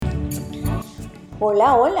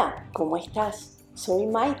Hola, hola, ¿cómo estás? Soy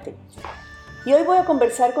Maite y hoy voy a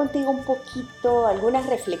conversar contigo un poquito, algunas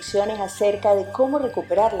reflexiones acerca de cómo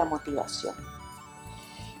recuperar la motivación.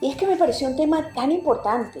 Y es que me pareció un tema tan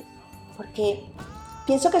importante porque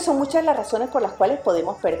pienso que son muchas las razones por las cuales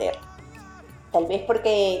podemos perder. Tal vez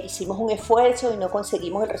porque hicimos un esfuerzo y no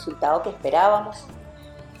conseguimos el resultado que esperábamos.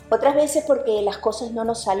 Otras veces porque las cosas no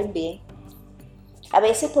nos salen bien. A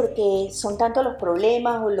veces porque son tantos los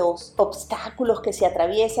problemas o los obstáculos que se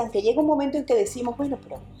atraviesan que llega un momento en que decimos, bueno,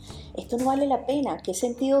 pero esto no vale la pena, ¿qué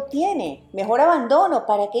sentido tiene? Mejor abandono,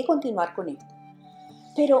 ¿para qué continuar con esto?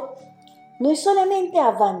 Pero no es solamente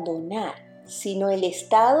abandonar, sino el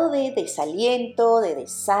estado de desaliento, de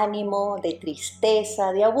desánimo, de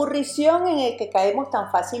tristeza, de aburrición en el que caemos tan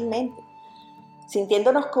fácilmente,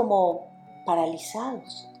 sintiéndonos como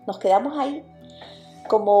paralizados. Nos quedamos ahí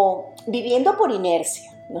como viviendo por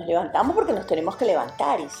inercia. Nos levantamos porque nos tenemos que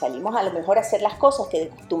levantar y salimos a lo mejor a hacer las cosas que de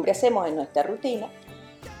costumbre hacemos en nuestra rutina,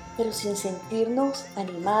 pero sin sentirnos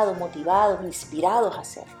animados, motivados, inspirados a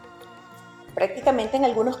hacerlo. Prácticamente en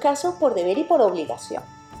algunos casos por deber y por obligación.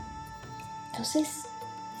 Entonces,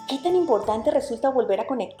 ¿qué tan importante resulta volver a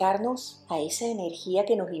conectarnos a esa energía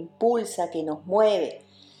que nos impulsa, que nos mueve,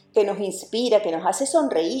 que nos inspira, que nos hace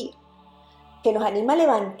sonreír, que nos anima a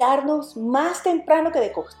levantarnos más temprano que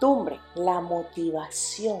de costumbre? La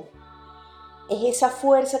motivación es esa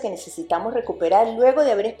fuerza que necesitamos recuperar luego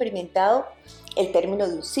de haber experimentado el término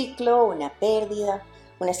de un ciclo, una pérdida,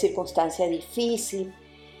 una circunstancia difícil.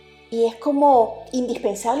 Y es como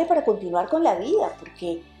indispensable para continuar con la vida,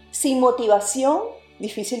 porque sin motivación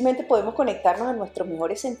difícilmente podemos conectarnos a nuestros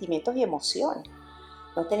mejores sentimientos y emociones.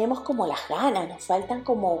 No tenemos como las ganas, nos faltan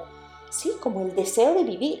como el deseo de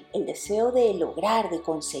vivir, el deseo de lograr, de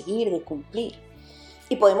conseguir, de cumplir.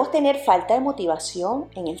 Y podemos tener falta de motivación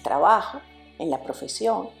en el trabajo, en la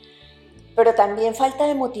profesión, pero también falta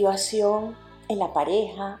de motivación en la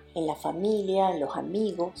pareja, en la familia, en los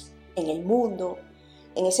amigos, en el mundo,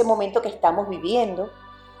 en ese momento que estamos viviendo.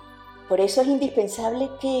 Por eso es indispensable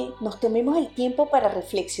que nos tomemos el tiempo para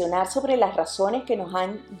reflexionar sobre las razones que nos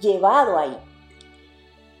han llevado ahí.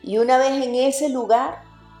 Y una vez en ese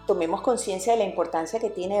lugar, tomemos conciencia de la importancia que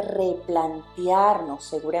tiene replantearnos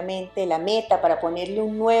seguramente la meta para ponerle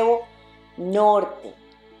un nuevo norte,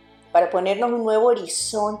 para ponernos un nuevo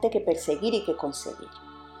horizonte que perseguir y que conseguir,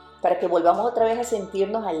 para que volvamos otra vez a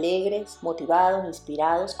sentirnos alegres, motivados,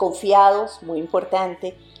 inspirados, confiados, muy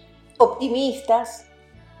importante, optimistas,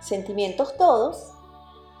 sentimientos todos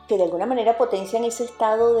que de alguna manera potencian ese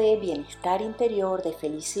estado de bienestar interior, de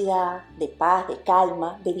felicidad, de paz, de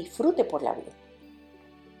calma, de disfrute por la vida.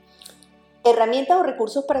 Herramientas o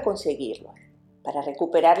recursos para conseguirlo. Para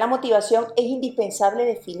recuperar la motivación es indispensable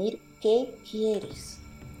definir qué quieres.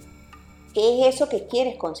 ¿Qué es eso que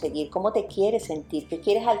quieres conseguir? ¿Cómo te quieres sentir? ¿Qué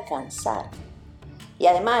quieres alcanzar? Y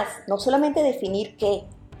además, no solamente definir qué,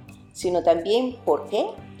 sino también por qué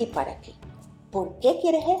y para qué. ¿Por qué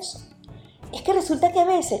quieres eso? Es que resulta que a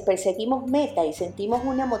veces perseguimos metas y sentimos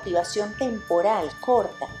una motivación temporal,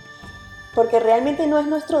 corta, porque realmente no es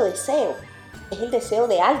nuestro deseo, es el deseo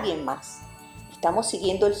de alguien más. Estamos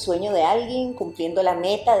siguiendo el sueño de alguien, cumpliendo la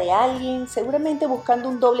meta de alguien, seguramente buscando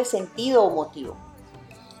un doble sentido o motivo.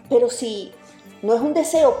 Pero si no es un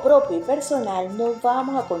deseo propio y personal, no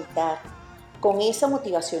vamos a contar con esa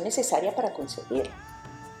motivación necesaria para conseguirlo.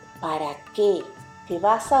 ¿Para qué? ¿Qué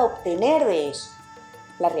vas a obtener de eso?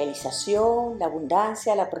 La realización, la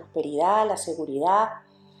abundancia, la prosperidad, la seguridad,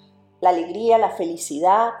 la alegría, la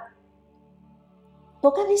felicidad.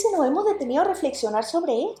 Pocas veces nos hemos detenido a reflexionar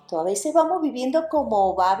sobre esto. A veces vamos viviendo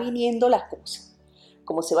como va viniendo las cosas.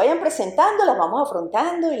 Como se vayan presentando, las vamos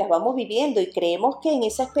afrontando y las vamos viviendo y creemos que en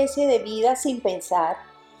esa especie de vida sin pensar,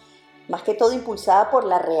 más que todo impulsada por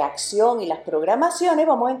la reacción y las programaciones,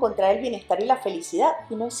 vamos a encontrar el bienestar y la felicidad.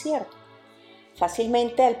 Y no es cierto.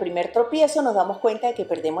 Fácilmente al primer tropiezo nos damos cuenta de que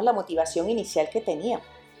perdemos la motivación inicial que teníamos.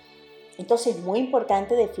 Entonces es muy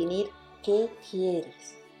importante definir qué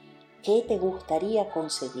quieres, qué te gustaría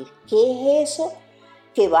conseguir, qué es eso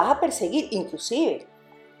que vas a perseguir. Inclusive,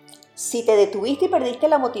 si te detuviste y perdiste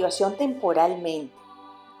la motivación temporalmente,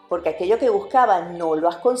 porque aquello que buscabas no lo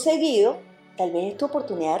has conseguido, tal vez es tu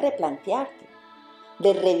oportunidad de replantearte,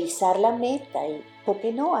 de revisar la meta y, ¿por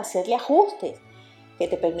qué no?, hacerle ajustes que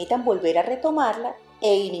te permitan volver a retomarla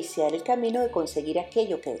e iniciar el camino de conseguir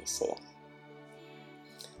aquello que deseas.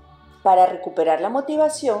 Para recuperar la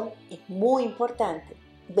motivación es muy importante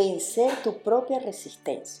vencer tu propia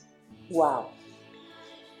resistencia. ¡Wow!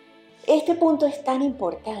 Este punto es tan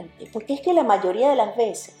importante porque es que la mayoría de las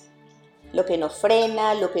veces lo que nos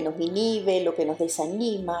frena, lo que nos inhibe, lo que nos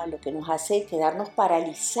desanima, lo que nos hace quedarnos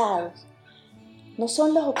paralizados no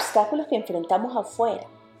son los obstáculos que enfrentamos afuera,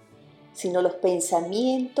 sino los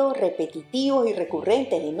pensamientos repetitivos y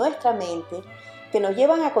recurrentes en nuestra mente que nos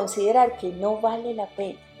llevan a considerar que no vale la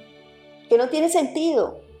pena, que no tiene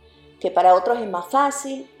sentido, que para otros es más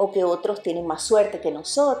fácil o que otros tienen más suerte que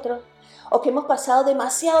nosotros o que hemos pasado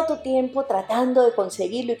demasiado tiempo tratando de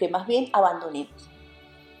conseguirlo y que más bien abandonemos.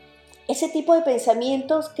 Ese tipo de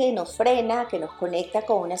pensamientos que nos frena, que nos conecta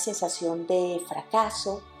con una sensación de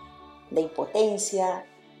fracaso, de impotencia,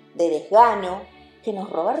 de desgano, que nos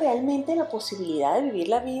roba realmente la posibilidad de vivir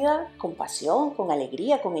la vida con pasión, con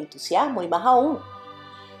alegría, con entusiasmo y más aún,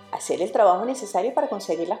 hacer el trabajo necesario para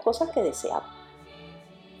conseguir las cosas que deseamos.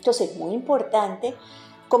 Entonces es muy importante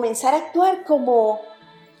comenzar a actuar como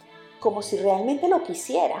si realmente lo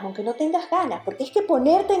quisieras, aunque no tengas ganas, porque es que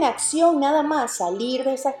ponerte en acción nada más, salir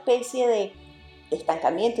de esa especie de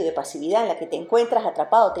estancamiento y de pasividad en la que te encuentras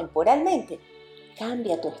atrapado temporalmente,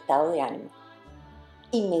 cambia tu estado de ánimo.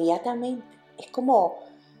 Inmediatamente. Es como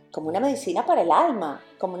una medicina para el alma,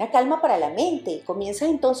 como una calma para la mente. Comienzas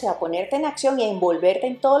entonces a ponerte en acción y a envolverte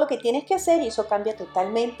en todo lo que tienes que hacer y eso cambia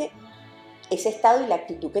totalmente ese estado y la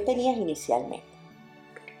actitud que tenías inicialmente.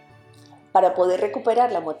 Para poder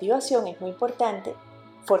recuperar la motivación es muy importante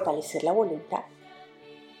fortalecer la voluntad.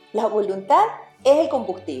 La voluntad es el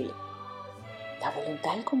combustible. La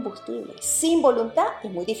voluntad es el combustible. Sin voluntad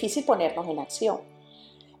es muy difícil ponernos en acción,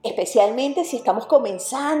 especialmente si estamos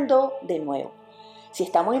comenzando de nuevo, si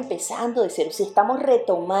estamos empezando de cero, si estamos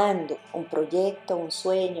retomando un proyecto, un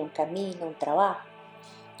sueño, un camino, un trabajo,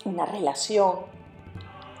 una relación.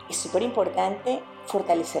 Es súper importante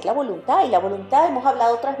fortalecer la voluntad y la voluntad, hemos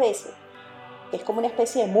hablado otras veces, es como una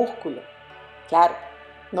especie de músculo, claro,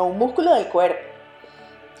 no un músculo del cuerpo,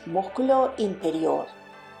 un músculo interior,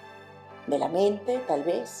 de la mente tal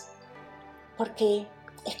vez, porque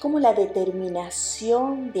es como la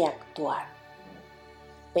determinación de actuar.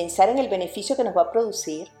 Pensar en el beneficio que nos va a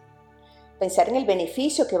producir, pensar en el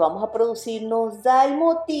beneficio que vamos a producir nos da el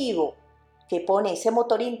motivo que pone ese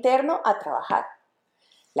motor interno a trabajar.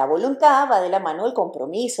 La voluntad va de la mano del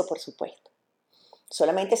compromiso, por supuesto.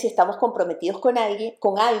 Solamente si estamos comprometidos con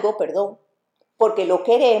algo, porque lo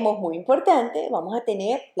queremos, muy importante, vamos a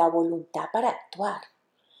tener la voluntad para actuar,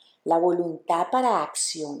 la voluntad para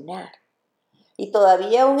accionar. Y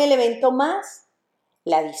todavía un elemento más,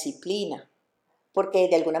 la disciplina, porque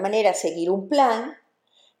de alguna manera seguir un plan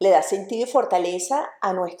le da sentido y fortaleza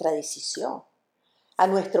a nuestra decisión, a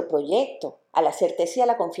nuestro proyecto, a la certeza y a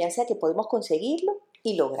la confianza de que podemos conseguirlo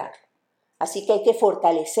y lograrlo. Así que hay que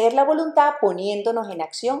fortalecer la voluntad poniéndonos en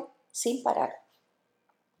acción sin parar.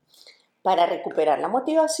 Para recuperar la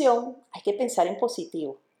motivación hay que pensar en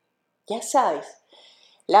positivo. Ya sabes,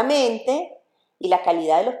 la mente y la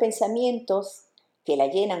calidad de los pensamientos que la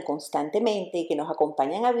llenan constantemente y que nos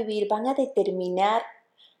acompañan a vivir van a determinar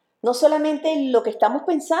no solamente lo que estamos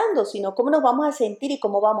pensando, sino cómo nos vamos a sentir y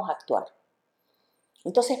cómo vamos a actuar.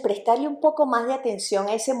 Entonces, prestarle un poco más de atención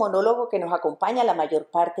a ese monólogo que nos acompaña la mayor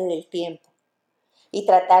parte del tiempo y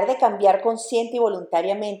tratar de cambiar consciente y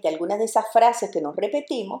voluntariamente algunas de esas frases que nos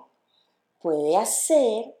repetimos puede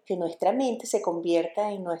hacer que nuestra mente se convierta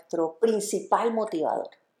en nuestro principal motivador,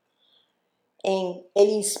 en el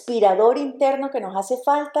inspirador interno que nos hace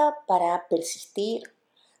falta para persistir,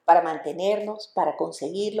 para mantenernos, para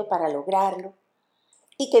conseguirlo, para lograrlo,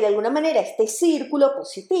 y que de alguna manera este círculo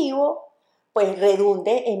positivo pues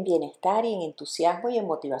redunde en bienestar y en entusiasmo y en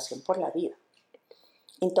motivación por la vida.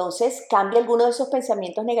 Entonces, cambia alguno de esos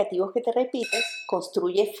pensamientos negativos que te repites,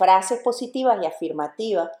 construye frases positivas y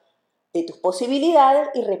afirmativas de tus posibilidades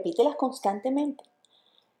y repítelas constantemente.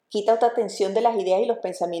 Quita tu atención de las ideas y los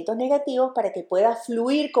pensamientos negativos para que puedas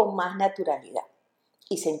fluir con más naturalidad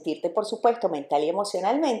y sentirte, por supuesto, mental y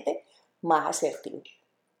emocionalmente más asertivo.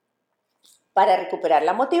 Para recuperar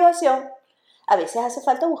la motivación, a veces hace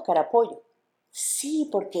falta buscar apoyo. Sí,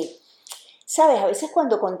 porque sabes, a veces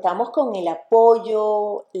cuando contamos con el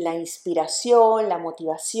apoyo, la inspiración, la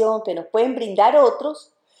motivación que nos pueden brindar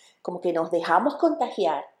otros, como que nos dejamos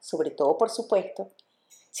contagiar, sobre todo por supuesto,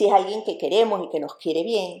 si es alguien que queremos y que nos quiere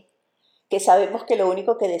bien, que sabemos que lo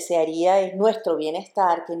único que desearía es nuestro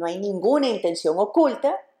bienestar, que no hay ninguna intención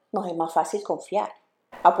oculta, nos es más fácil confiar,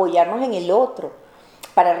 apoyarnos en el otro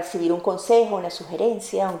para recibir un consejo, una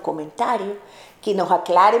sugerencia, un comentario que nos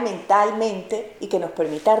aclare mentalmente y que nos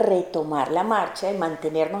permita retomar la marcha y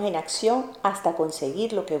mantenernos en acción hasta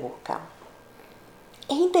conseguir lo que buscamos.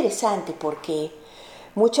 Es interesante porque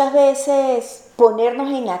muchas veces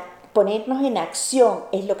ponernos en acción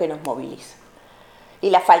es lo que nos moviliza y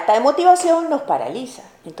la falta de motivación nos paraliza.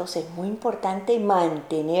 Entonces es muy importante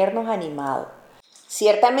mantenernos animados.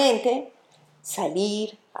 Ciertamente,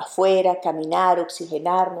 salir, afuera, caminar,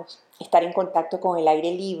 oxigenarnos, estar en contacto con el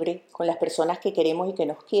aire libre, con las personas que queremos y que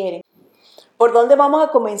nos quieren. ¿Por dónde vamos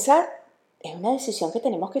a comenzar? Es una decisión que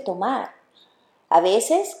tenemos que tomar. A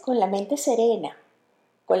veces con la mente serena,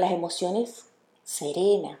 con las emociones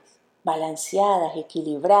serenas, balanceadas,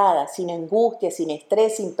 equilibradas, sin angustia, sin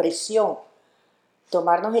estrés, sin presión.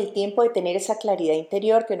 Tomarnos el tiempo de tener esa claridad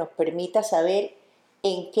interior que nos permita saber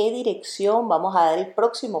en qué dirección vamos a dar el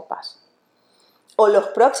próximo paso o los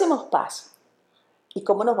próximos pasos y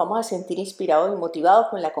cómo nos vamos a sentir inspirados y motivados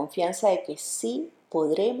con la confianza de que sí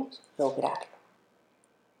podremos lograrlo.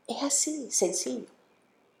 Es así, sencillo.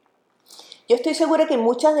 Yo estoy segura que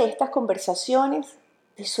muchas de estas conversaciones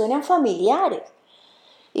te suenan familiares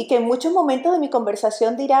y que en muchos momentos de mi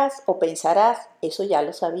conversación dirás o pensarás, eso ya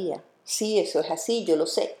lo sabía. Sí, eso es así, yo lo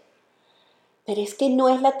sé. Pero es que no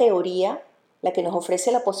es la teoría la que nos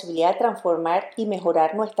ofrece la posibilidad de transformar y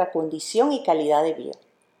mejorar nuestra condición y calidad de vida.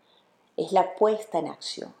 Es la puesta en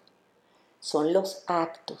acción. Son los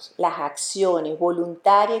actos, las acciones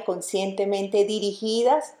voluntarias y conscientemente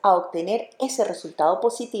dirigidas a obtener ese resultado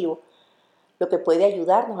positivo, lo que puede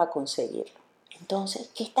ayudarnos a conseguirlo. Entonces,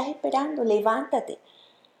 ¿qué estás esperando? Levántate.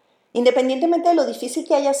 Independientemente de lo difícil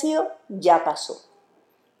que haya sido, ya pasó.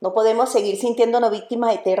 No podemos seguir sintiéndonos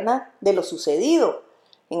víctimas eternas de lo sucedido.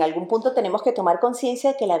 En algún punto tenemos que tomar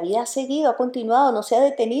conciencia de que la vida ha seguido, ha continuado, no se ha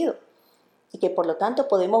detenido y que por lo tanto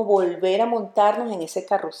podemos volver a montarnos en ese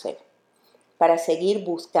carrusel para seguir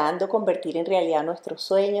buscando convertir en realidad nuestros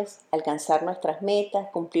sueños, alcanzar nuestras metas,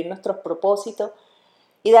 cumplir nuestros propósitos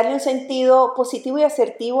y darle un sentido positivo y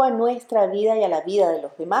asertivo a nuestra vida y a la vida de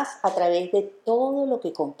los demás a través de todo lo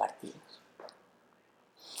que compartimos.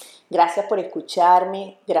 Gracias por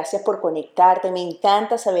escucharme, gracias por conectarte, me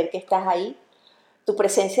encanta saber que estás ahí. Tu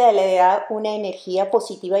presencia le da una energía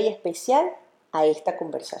positiva y especial a esta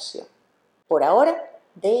conversación. Por ahora,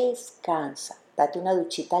 descansa. Date una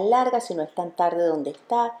duchita larga si no es tan tarde donde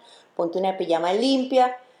estás. Ponte una pijama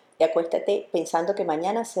limpia y acuéstate pensando que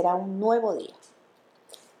mañana será un nuevo día.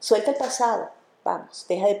 Suelta el pasado. Vamos,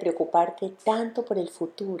 deja de preocuparte tanto por el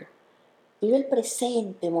futuro. Vive el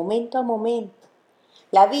presente, momento a momento.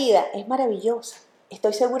 La vida es maravillosa.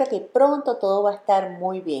 Estoy segura que pronto todo va a estar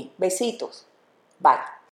muy bien. Besitos. Bye.